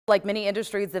Like many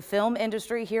industries, the film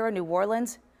industry here in New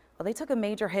Orleans, well, they took a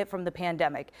major hit from the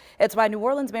pandemic. It's why New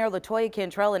Orleans Mayor LaToya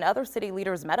Cantrell and other city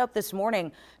leaders met up this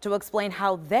morning to explain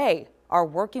how they are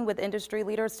working with industry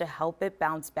leaders to help it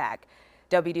bounce back.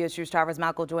 WDSU's Travers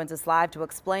Malcolm joins us live to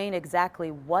explain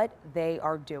exactly what they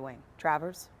are doing.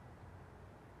 Travers?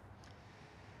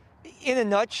 In a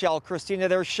nutshell, Christina,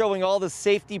 they're showing all the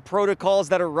safety protocols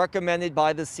that are recommended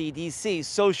by the CDC,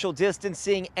 social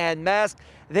distancing and masks.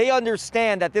 They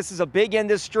understand that this is a big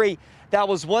industry that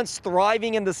was once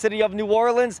thriving in the city of New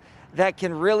Orleans that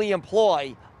can really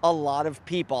employ a lot of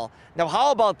people. Now,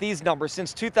 how about these numbers?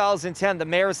 Since 2010, the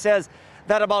mayor says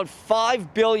that about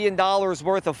 $5 billion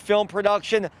worth of film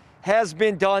production has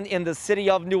been done in the city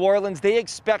of New Orleans. They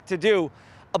expect to do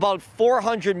about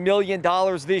 $400 million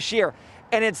this year.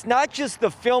 And it's not just the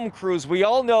film crews. We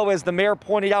all know, as the mayor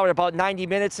pointed out about 90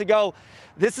 minutes ago,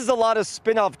 this is a lot of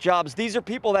spin-off jobs. These are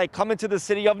people that come into the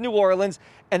city of New Orleans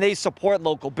and they support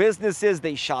local businesses,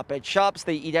 they shop at shops,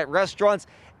 they eat at restaurants,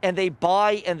 and they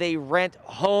buy and they rent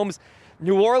homes.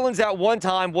 New Orleans at one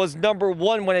time was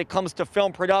 #1 when it comes to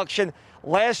film production.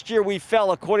 Last year we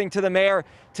fell, according to the mayor,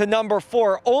 to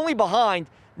 #4, only behind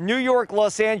New York,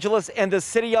 Los Angeles, and the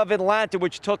city of Atlanta,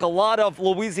 which took a lot of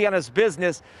Louisiana's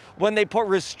business when they put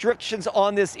restrictions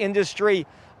on this industry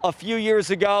a few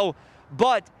years ago.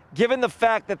 But given the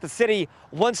fact that the city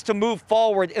wants to move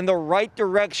forward in the right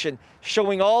direction,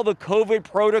 showing all the COVID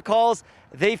protocols,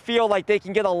 they feel like they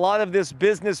can get a lot of this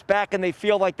business back, and they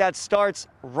feel like that starts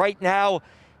right now.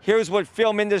 Here's what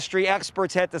film industry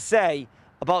experts had to say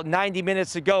about 90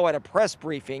 minutes ago at a press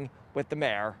briefing with the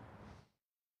mayor.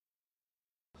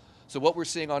 So what we're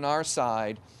seeing on our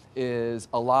side is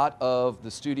a lot of the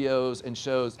studios and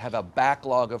shows have a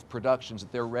backlog of productions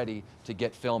that they're ready to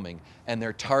get filming, and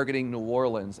they're targeting New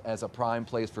Orleans as a prime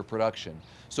place for production.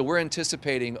 So we're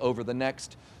anticipating over the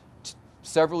next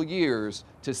several years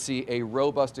to see a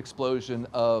robust explosion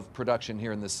of production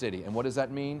here in the city. And what does that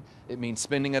mean? It means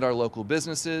spending at our local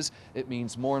businesses. It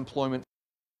means more employment.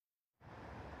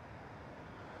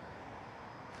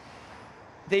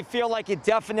 They feel like it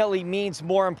definitely means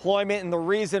more employment, and the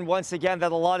reason, once again,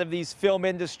 that a lot of these film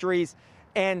industries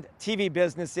and TV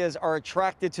businesses are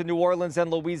attracted to New Orleans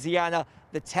and Louisiana,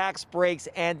 the tax breaks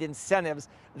and incentives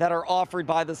that are offered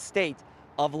by the state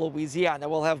of Louisiana.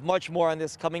 We'll have much more on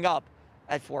this coming up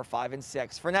at 4, 5, and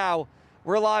 6. For now,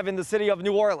 we're live in the city of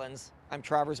New Orleans. I'm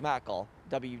Travers Malcolm,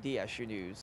 WDSU News.